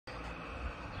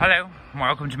Hello, and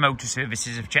welcome to Motor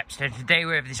Services of Chepstow. Today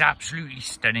we have this absolutely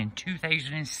stunning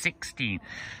 2016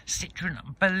 Citroen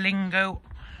Berlingo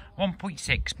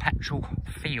 1.6 petrol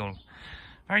feel.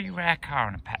 Very rare car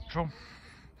in a petrol,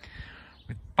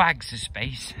 with bags of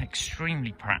space,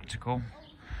 extremely practical.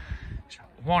 It's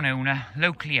one owner,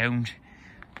 locally owned.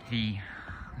 The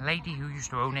lady who used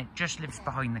to own it just lives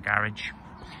behind the garage.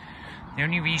 The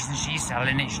only reason she's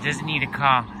selling it, she doesn't need a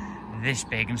car this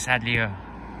big, and sadly her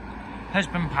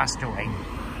husband passed away.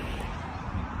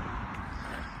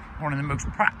 One of the most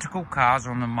practical cars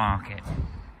on the market.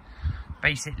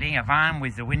 Basically a van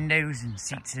with the windows and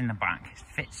seats in the back. It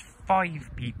fits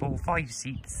 5 people, 5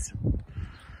 seats.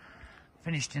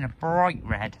 Finished in a bright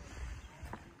red.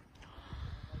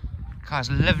 Car's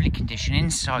lovely condition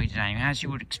inside and out, as you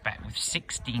would expect, with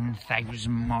 16,000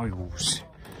 miles.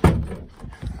 We've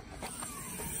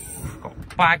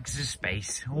got bags of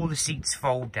space, all the seats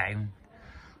fold down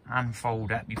and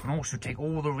fold up. You can also take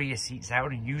all the rear seats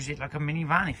out and use it like a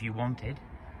minivan if you wanted.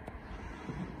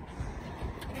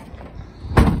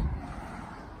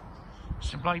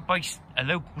 Supplied by a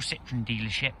local Citroen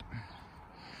dealership.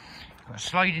 Got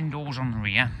sliding doors on the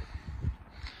rear.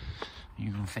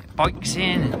 You can fit bikes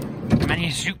in, many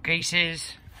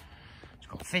suitcases. It's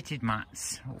got fitted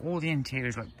mats. All the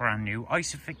interiors look brand new.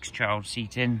 Isofix child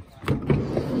seating.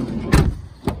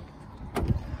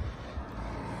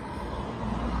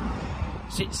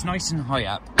 Sits nice and high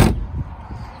up.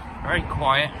 Very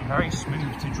quiet, very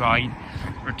smooth to drive.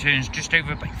 Returns just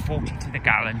over about 40 to the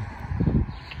gallon.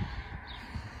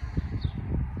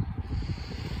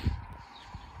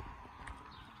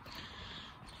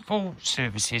 Full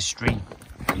service history.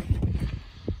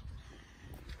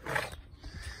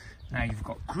 Now you've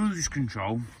got cruise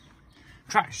control,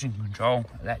 traction control,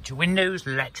 electric windows,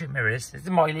 electric mirrors. There's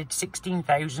the mileage,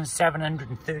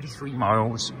 16,733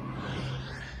 miles.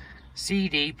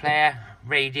 CD player,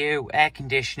 radio, air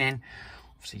conditioning.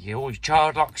 Obviously you always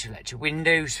child locks, electric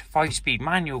windows, 5-speed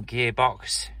manual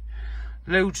gearbox,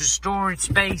 loads of storage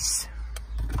space.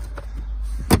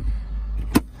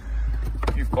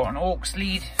 You've got an aux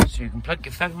lead, so you can plug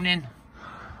your phone in.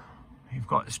 You've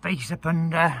got the space up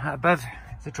under, above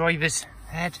the driver's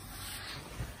head.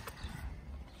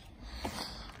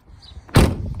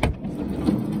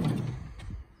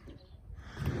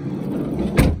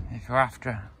 If you're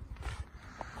after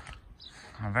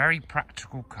a very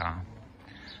practical car,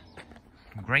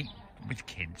 great with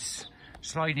kids,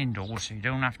 sliding doors so you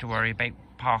don't have to worry about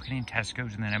parking in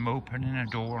Tesco's and then them opening a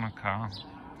door on a car,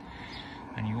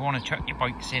 and you want to chuck your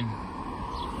bikes in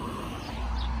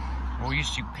or your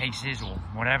suitcases or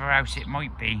whatever else it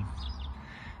might be.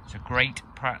 It's a great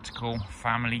practical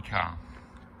family car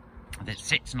that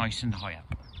sits nice and high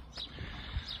up.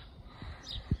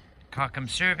 Car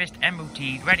comes serviced,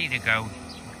 MOT'd, ready to go.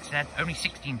 Like I said, only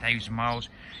 16,000 miles.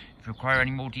 If you require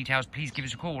any more details, please give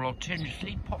us a call.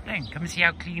 Alternatively, pop down. Come and see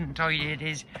how clean and tidy it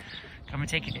is. Come and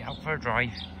take it out for a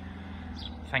drive.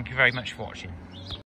 Thank you very much for watching.